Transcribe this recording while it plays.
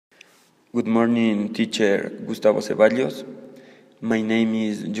Good morning, teacher Gustavo Ceballos. My name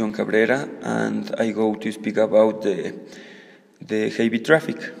is John Cabrera, and I go to speak about the heavy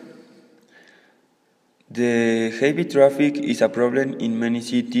traffic. The heavy traffic is a problem in many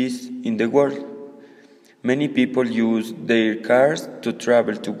cities in the world. Many people use their cars to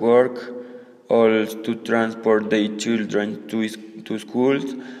travel to work or to transport their children to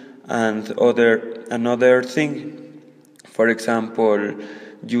schools and another thing. For example,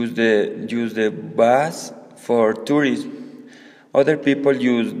 use the bus for tourism. Other people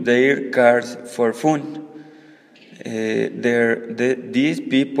use their cars for fun. These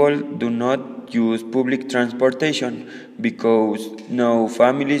people do not use public transportation because no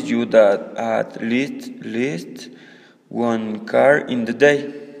families use that at least one car in the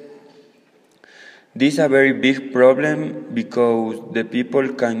day. This is a very big problem because the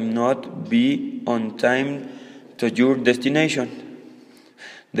people cannot be on time to your destination.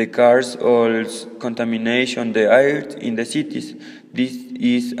 The cars also contaminate the air in the cities. This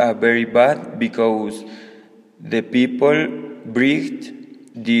is a very bad because the people breathe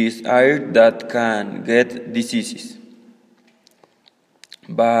this air that can get diseases.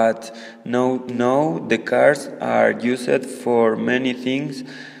 But now the cars are used for many things,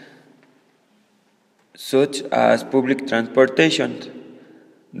 such as public transportation,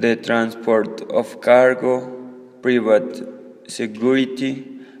 the transport of cargo, private security,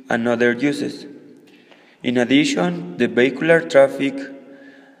 and other uses. In addition, the vehicular traffic,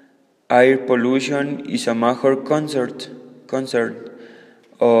 air pollution is a major concern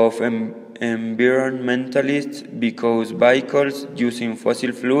of environmentalists because vehicles using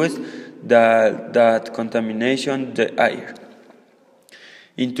fossil fuels that contaminate the air.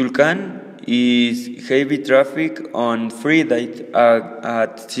 In Tulcan is heavy traffic on Friday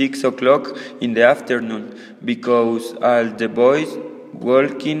at 6 o'clock in the afternoon because all the boys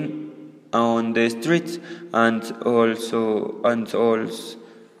walking on the streets and also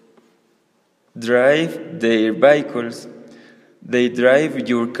drive their vehicles. They drive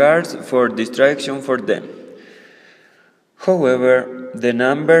your cars for distraction for them. However, the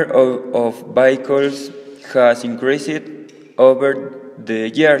number of vehicles has increased over the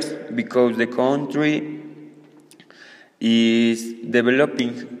years because the country is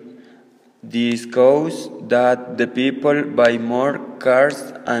developing. This causes that the people buy more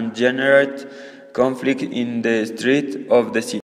cars and generate conflict in the streets of the city.